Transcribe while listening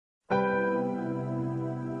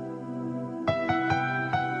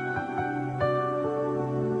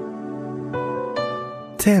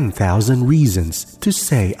10,000 reasons to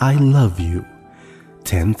say I love you.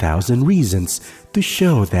 10,000 reasons to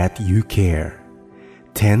show that you care.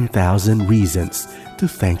 10,000 reasons to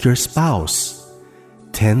thank your spouse.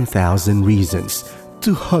 10,000 reasons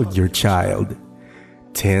to hug your child.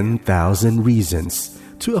 10,000 reasons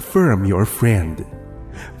to affirm your friend.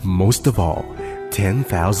 Most of all, 10,000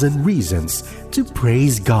 reasons to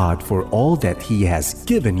praise God for all that He has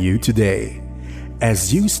given you today.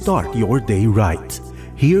 As you start your day right,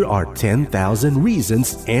 here are 10,000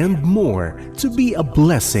 reasons and more to be a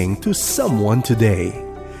blessing to someone today.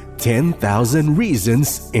 10,000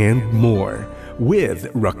 reasons and more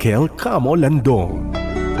with Raquel Camo Landong.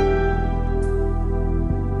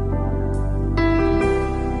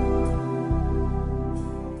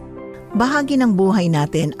 Bahagi ng buhay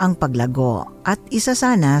natin ang paglago at isa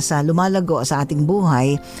sana sa lumalago sa ating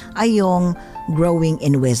buhay ay yung growing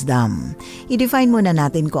in wisdom. I-define muna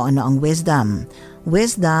natin kung ano ang wisdom.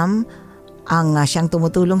 Wisdom ang siyang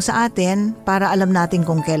tumutulong sa atin para alam natin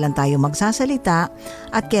kung kailan tayo magsasalita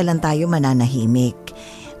at kailan tayo mananahimik.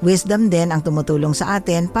 Wisdom din ang tumutulong sa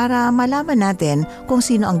atin para malaman natin kung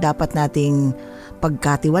sino ang dapat nating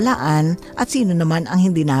pagkatiwalaan at sino naman ang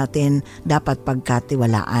hindi natin dapat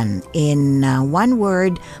pagkatiwalaan. In one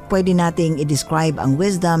word, pwede nating i-describe ang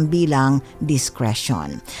wisdom bilang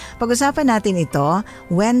discretion. Pag-usapan natin ito,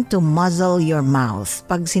 when to muzzle your mouth.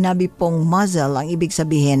 Pag sinabi pong muzzle, ang ibig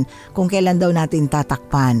sabihin kung kailan daw natin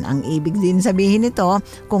tatakpan. Ang ibig din sabihin nito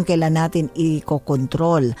kung kailan natin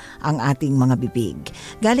i-control ang ating mga bibig.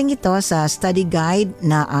 Galing ito sa study guide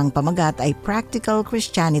na ang pamagat ay Practical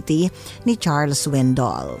Christianity ni Charles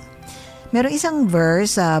Swindoll. Merong isang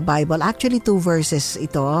verse sa Bible, actually 2 verses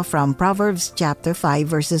ito from Proverbs chapter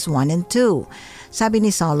 5 verses 1 and 2. Sabi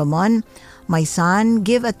ni Solomon, "My son,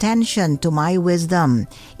 give attention to my wisdom.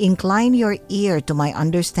 Incline your ear to my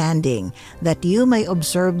understanding, that you may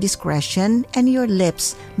observe discretion and your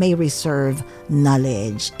lips may reserve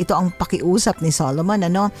knowledge." Ito ang pakiusap ni Solomon,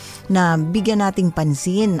 na bigyan nating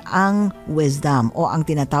pansin ang wisdom o ang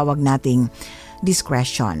tinatawag nating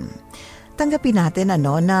discretion. Tanggapin natin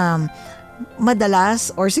na madalas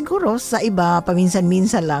or siguro sa iba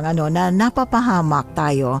paminsan-minsan lang na napapahamak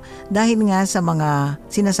tayo dahil nga sa mga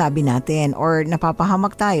sinasabi natin or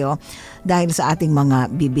napapahamak tayo dahil sa ating mga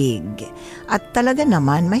bibig. At talaga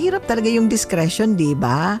naman mahirap talaga yung discretion, di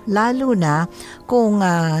ba? Lalo na kung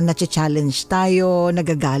na-challenge tayo,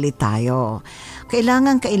 nagagalit tayo.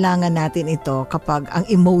 Kailangan natin ito kapag ang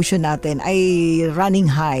emotion natin ay running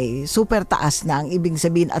high, super taas na, ang ibig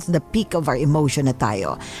sabihin at the peak of our emotion na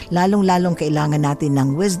tayo. Lalong-lalong kailangan natin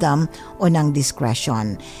ng wisdom o ng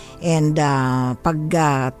discretion. And pag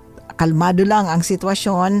kalmado lang ang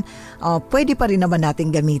sitwasyon, pwede pa rin naman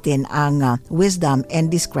natin gamitin ang wisdom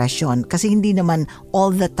and discretion kasi hindi naman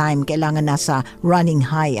all the time kailangan nasa running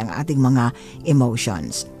high ang ating mga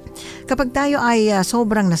emotions. Kapag tayo ay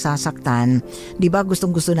sobrang nasasaktan, di ba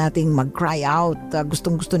gustong-gusto nating mag-cry out,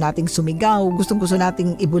 gustong-gusto nating sumigaw, gustong-gusto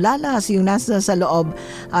nating ibulalas yung nasa sa loob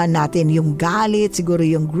natin, yung galit, siguro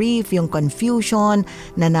yung grief, yung confusion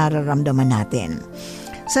na nararamdaman natin.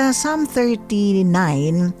 Sa Psalm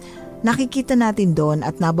 39, nakikita natin doon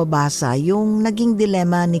at nababasa yung naging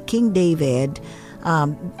dilema ni King David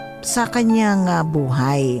sa kanyang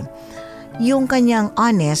buhay. Yung kanyang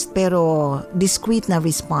honest pero discreet na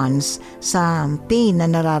response sa pain na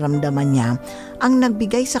nararamdaman niya ang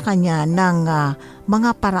nagbigay sa kanya ng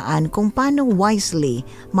mga paraan kung paano wisely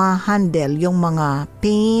ma-handle yung mga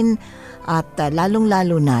pain at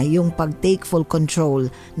lalong-lalo na yung pag-take full control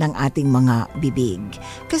ng ating mga bibig.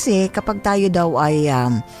 Kasi kapag tayo daw ay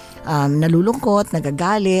nalulungkot,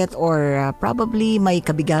 nagagalit or probably may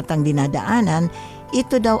kabigatang dinadaanan,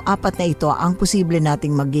 ito daw 4 na ito ang posible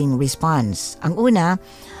nating maging response. Ang una,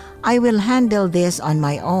 I will handle this on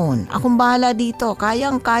my own. Akong bahala dito,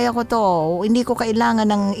 kayang-kaya ko to. Hindi ko kailangan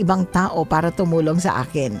ng ibang tao para tumulong sa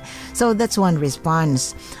akin. So that's one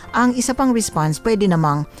response. Ang isa pang response, pwede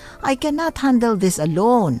namang, I cannot handle this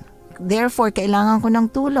alone. Therefore, kailangan ko ng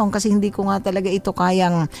tulong kasi hindi ko nga talaga ito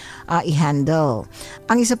kayang i-handle.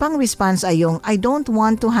 Ang isa pang response ay yung, I don't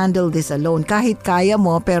want to handle this alone. Kahit kaya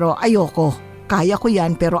mo, pero ayoko. Kaya ko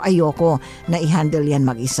yan pero ayoko na i-handle yan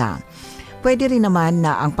mag-isa. Pwede rin naman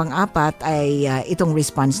na ang pang-4 ay itong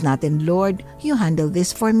response natin, Lord, you handle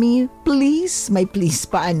this for me, please. May please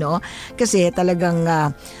pa Kasi talagang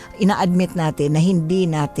ina-admit natin na hindi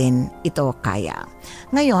natin ito kaya.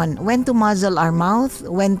 Ngayon, when to muzzle our mouth,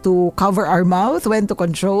 when to cover our mouth, when to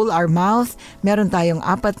control our mouth, meron tayong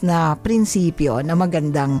 4 na prinsipyo na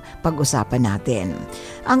magandang pag-usapan natin.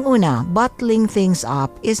 Ang una, bottling things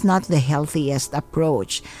up is not the healthiest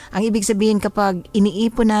approach. Ang ibig sabihin kapag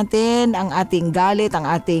iniipon natin ang ating galit, ang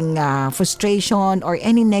ating frustration or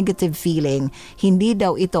any negative feeling, hindi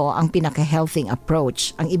daw ito ang pinaka-healthy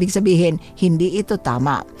approach. Ang ibig sabihin, hindi ito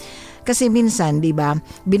tama. Kasi minsan, di ba,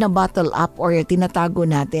 binabottle up or tinatago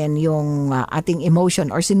natin yung ating emotion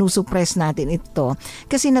or sinusuppress natin ito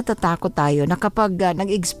kasi natatakot tayo na kapag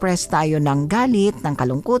nag-express tayo ng galit, ng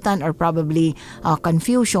kalungkutan or probably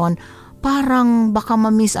confusion, parang baka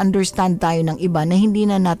ma-misunderstand tayo ng iba na hindi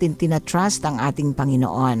na natin tinatrust ang ating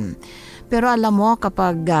Panginoon. Pero alam mo,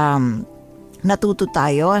 kapag natuto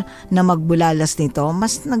tayo na magbulalas nito,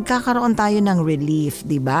 mas nagkakaroon tayo ng relief,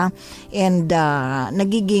 di ba? And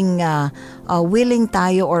nagiging willing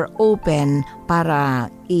tayo or open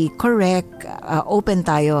para i-correct, open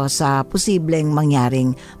tayo sa posibleng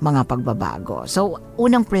mangyaring mga pagbabago. So,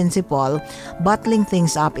 unang principle, bottling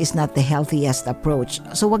things up is not the healthiest approach.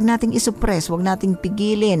 So, wag nating isuppress, wag nating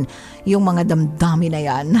pigilin yung mga damdamin na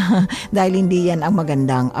yan dahil hindi yan ang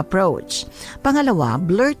magandang approach. Pangalawa,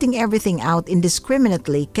 blurting everything out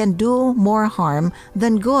indiscriminately can do more harm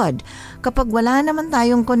than good. Kapag wala naman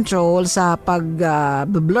tayong control sa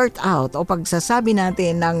pag-blurt out o pagsasabi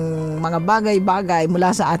natin ng mga bagay-bagay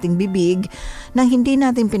mula sa ating bibig nang hindi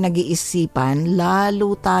natin pinag-iisipan,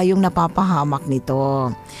 lalo tayong napapahamak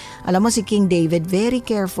nito. Alam mo si King David, very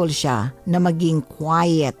careful siya na maging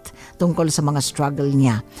quiet tungkol sa mga struggle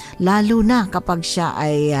niya. Lalo na kapag siya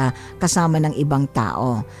ay kasama ng ibang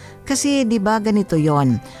tao. Kasi 'di ba ganito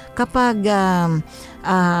 'yon. Kapag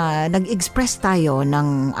nag-express tayo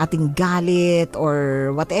ng ating galit or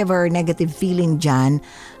whatever negative feeling diyan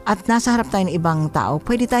at nasa harap tayo ng ibang tao,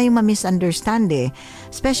 pwede tayong ma-misunderstand eh.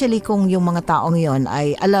 Especially kung yung mga taong 'yon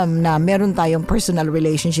ay alam na meron tayong personal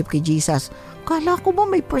relationship kay Jesus. Kala ko ba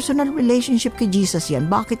may personal relationship kay Jesus yan?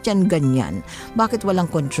 Bakit yan ganyan? Bakit walang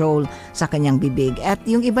control sa kanyang bibig? At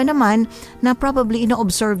yung iba naman na probably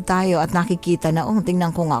ino-observe tayo at nakikita na,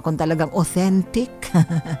 tingnan ko nga kung talagang authentic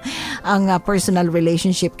ang personal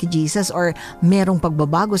relationship kay Jesus or merong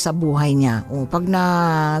pagbabago sa buhay niya. Pag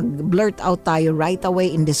na-blurt out tayo right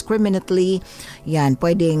away indiscriminately, yan,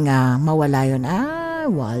 pwedeng mawala yun.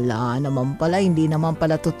 Wala naman pala, hindi naman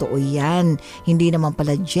pala totoo yan. Hindi naman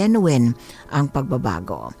pala genuine ang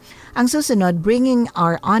pagbabago. Ang susunod, bringing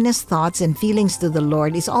our honest thoughts and feelings to the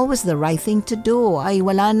Lord is always the right thing to do. Ay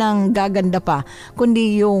wala nang gaganda pa,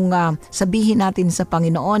 kundi yung sabihin natin sa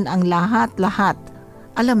Panginoon ang lahat-lahat.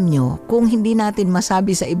 Alam nyo, kung hindi natin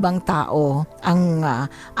masabi sa ibang tao ang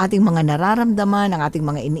ating mga nararamdaman, ang ating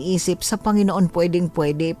mga iniisip, sa Panginoon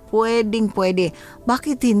pwedeng-pwede.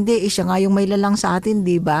 Bakit hindi? Siya nga yung may lalang sa atin,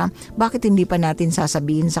 di ba? Bakit hindi pa natin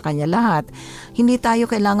sasabihin sa Kanya lahat? Hindi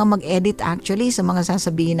tayo kailangan mag-edit actually sa mga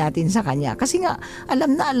sasabihin natin sa Kanya. Kasi nga,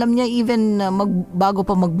 alam niya even bago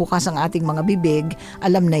pa magbukas ang ating mga bibig,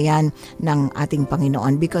 alam na yan ng ating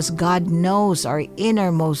Panginoon because God knows our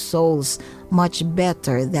innermost souls much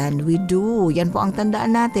better than we do. Yan po ang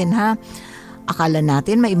tandaan natin, ha? Akala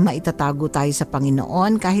natin may maitatago tayo sa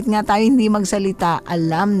Panginoon. Kahit nga tayo hindi magsalita,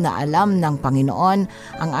 alam na alam ng Panginoon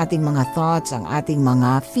ang ating mga thoughts, ang ating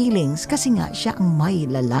mga feelings kasi nga siya ang may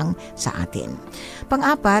lalang sa atin.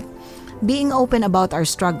 Pang-apat, being open about our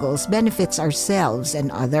struggles benefits ourselves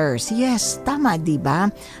and others. Yes, tama, di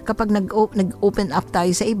ba? Kapag nag-open up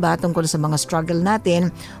tayo sa iba tungkol sa mga struggle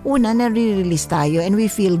natin, una, nare-release tayo and we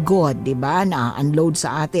feel good, di ba? Na-unload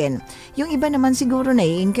sa atin. Yung iba naman siguro na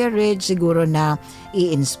i-encourage, siguro na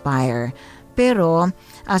i-inspire. Pero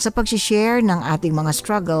sa pag-share ng ating mga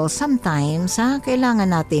struggles, sometimes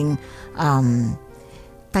kailangan nating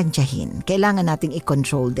tansyahin. Kailangan nating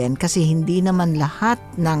i-control din kasi hindi naman lahat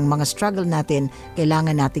ng mga struggle natin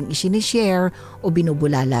kailangan nating i-share o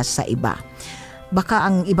binubulala sa iba. Baka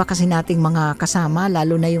ang iba kasi nating mga kasama,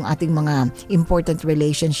 lalo na yung ating mga important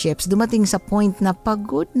relationships, dumating sa point na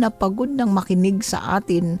pagod ng makinig sa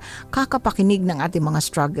atin, kakapakinig ng ating mga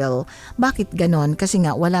struggle. Bakit ganon? Kasi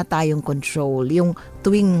nga wala tayong control. Yung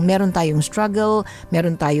tuwing meron tayong struggle,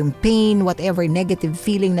 meron tayong pain, whatever negative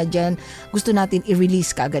feeling na dyan, gusto natin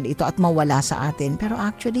i-release kaagad ito at mawala sa atin. Pero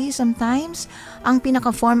actually, sometimes, ang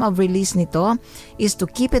pinaka-form of release nito is to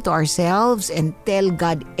keep it to ourselves and tell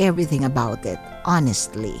God everything about it.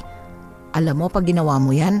 Honestly. Alam mo, pag ginawa mo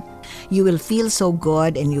yan, you will feel so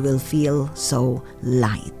good and you will feel so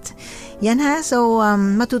light. Yan ha, so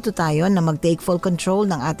matuto tayo na mag-take full control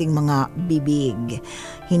ng ating mga bibig.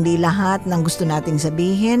 Hindi lahat ng gusto nating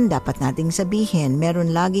sabihin, dapat nating sabihin.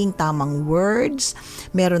 Meron laging tamang words,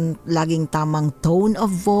 meron laging tamang tone of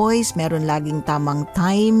voice, meron laging tamang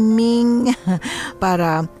timing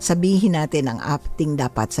para sabihin natin ang ating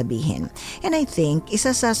dapat sabihin. And I think,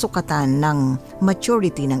 isa sa sukatan ng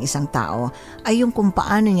maturity ng isang tao ay yung kung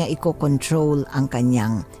paano niya i-control ang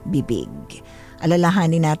kanyang bibig.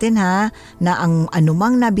 Alalahanin natin na ang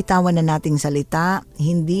anumang nabitawan na nating salita,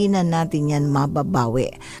 hindi na natin yan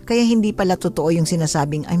mababawi. Kaya hindi pala totoo yung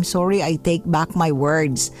sinasabing, I'm sorry, I take back my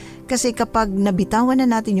words. Kasi kapag nabitawan na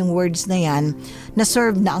natin yung words na yan,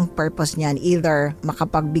 na-serve na ang purpose niyan. Either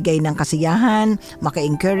makapagbigay ng kasiyahan,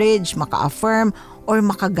 maka-encourage, maka-affirm, or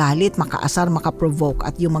makagalit, makaasar, makaprovoke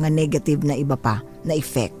at yung mga negative na iba pa na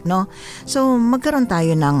effect, no? So, magkaroon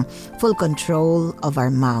tayo ng full control of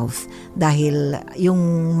our mouth dahil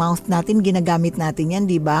yung mouth natin, ginagamit natin yan,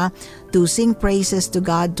 di ba? To sing praises to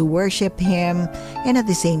God, to worship Him, and at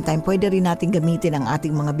the same time, pwede rin natin gamitin ang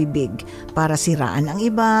ating mga bibig para siraan ang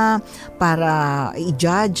iba, para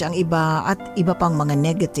i-judge ang iba, at iba pang mga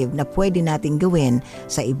negative na pwede natin gawin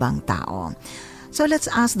sa ibang tao. So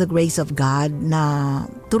let's ask the grace of God na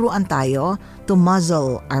turuan tayo to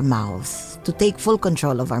muzzle our mouth, to take full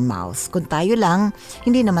control of our mouth. Kung tayo lang,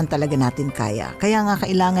 hindi naman talaga natin kaya. Kaya nga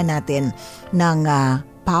kailangan natin ng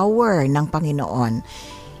power ng Panginoon.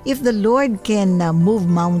 If the Lord can move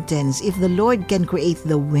mountains, if the Lord can create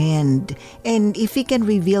the wind, and if He can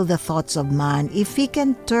reveal the thoughts of man, if He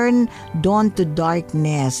can turn dawn to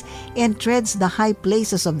darkness, and treads the high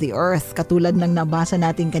places of the earth, katulad ng nabasa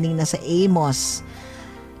natin kanina sa Amos,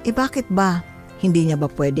 bakit ba hindi niya ba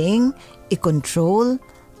pwedeng i-control,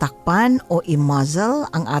 takpan o i-muzzle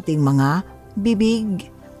ang ating mga bibig?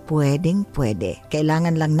 Pwedeng-pwede.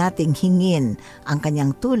 Kailangan lang nating hingin ang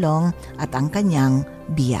kanyang tulong at ang kanyang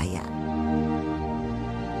biyaya.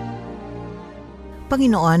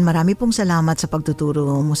 Panginoon, marami pong salamat sa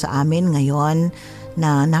pagtuturo mo sa amin ngayon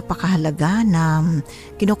na napakahalaga na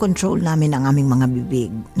kinokontrol namin ang aming mga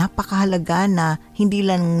bibig. Napakahalaga na hindi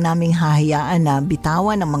lang naming hahayaan na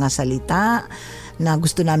bitawan ang mga salita na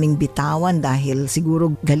gusto naming bitawan dahil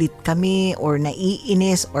siguro galit kami or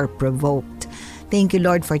naiinis or provoked. Thank you,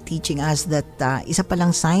 Lord, for teaching us that isa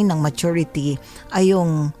palang sign ng maturity ay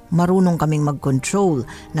yung marunong kaming mag-control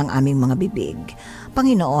ng aming mga bibig.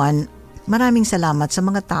 Panginoon, maraming salamat sa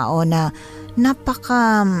mga tao na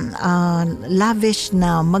lavish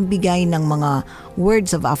na magbigay ng mga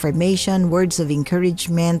words of affirmation, words of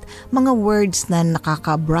encouragement, mga words na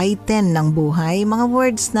nakaka-brighten ng buhay, mga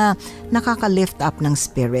words na nakaka-lift up ng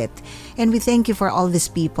spirit. And we thank you for all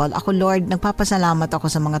these people. Ako, Lord, nagpapasalamat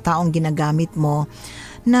ako sa mga taong ginagamit mo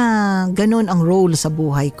na ganun ang role sa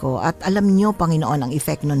buhay ko at alam niyo, Panginoon, ang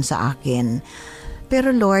effect nun sa akin.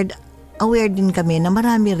 Pero Lord, aware din kami na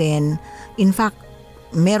marami rin, in fact,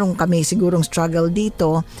 meron kami sigurong struggle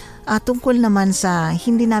dito tungkol naman sa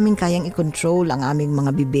hindi namin kayang i-control ang aming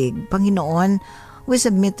mga bibig. Panginoon, we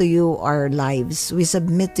submit to you our lives. We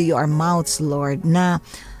submit to you our mouths, Lord, na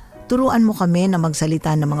turuan mo kami na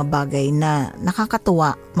magsalita ng mga bagay na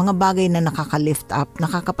nakakatuwa, mga bagay na nakaka-lift up,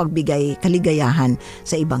 nakakapagbigay kaligayahan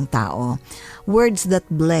sa ibang tao. Words that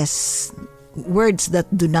bless, words that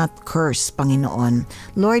do not curse, Panginoon.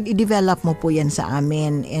 Lord, i-develop mo po yan sa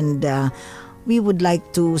amin, and we would like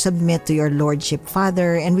to submit to your Lordship,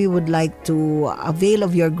 Father, and we would like to avail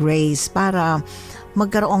of your grace para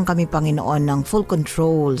magkaroon kami, Panginoon, ng full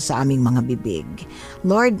control sa aming mga bibig.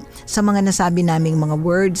 Lord, sa mga nasabi naming mga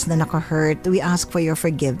words na naka-hurt, we ask for your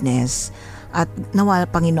forgiveness. At nawa,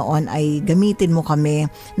 Panginoon, ay gamitin mo kami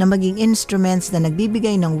na maging instruments na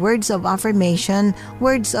nagbibigay ng words of affirmation,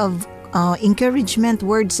 words of encouragement,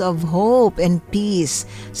 words of hope and peace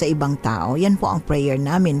sa ibang tao. Yan po ang prayer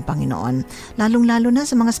namin, Panginoon. Lalong-lalo na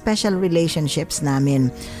sa mga special relationships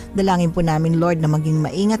namin. Dalangin po namin, Lord, na maging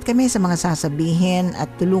maingat kami sa mga sasabihin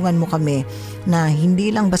at tulungan mo kami na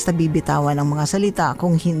hindi lang basta bibitawan ang mga salita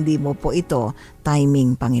kung hindi mo po ito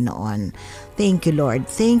timing, Panginoon. Thank you, Lord.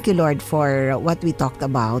 Thank you, Lord, for what we talked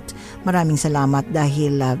about. Maraming salamat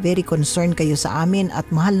dahil very concerned kayo sa amin at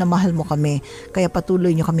mahal na mahal mo kami. Kaya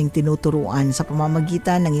patuloy nyo kaming tinuturuan sa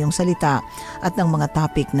pamamagitan ng iyong salita at ng mga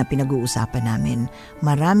topic na pinag-uusapan namin.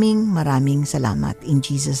 Maraming salamat. In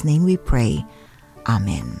Jesus' name we pray.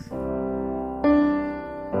 Amen.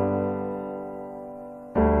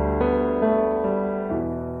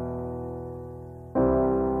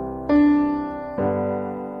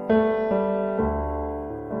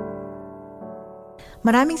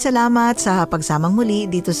 Maraming salamat sa pagsamang muli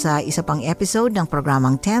dito sa isa pang episode ng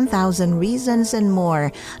programang 10,000 Reasons and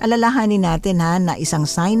More. Alalahanin natin na isang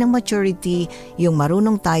sign ng maturity yung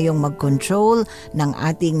marunong tayong mag-control ng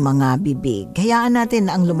ating mga bibig. Hayaan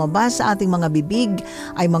natin ang lumabas sa ating mga bibig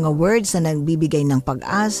ay mga words na nagbibigay ng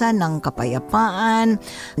pag-asa, ng kapayapaan,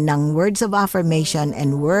 ng words of affirmation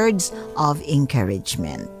and words of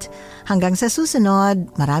encouragement. Hanggang sa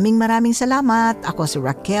susunod, maraming salamat. Ako si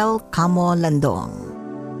Raquel Camo Landong.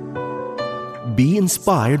 Be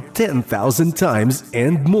inspired 10,000 times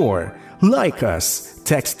and more. Like us,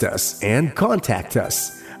 text us, and contact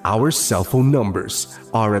us. Our cell phone numbers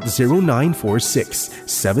are at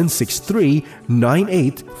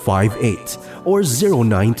 0946-763-9858 or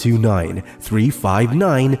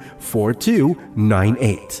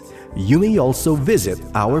 0929-359-4298. You may also visit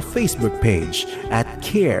our Facebook page at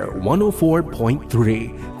CARE 104.3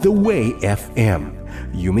 The Way FM.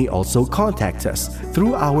 You may also contact us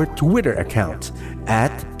through our Twitter account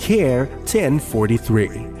at CARE 1043.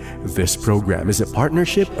 This program is a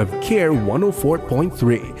partnership of CARE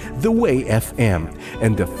 104.3 The Way FM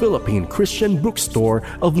and the Philippine Christian Bookstore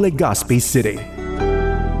of Legazpi City.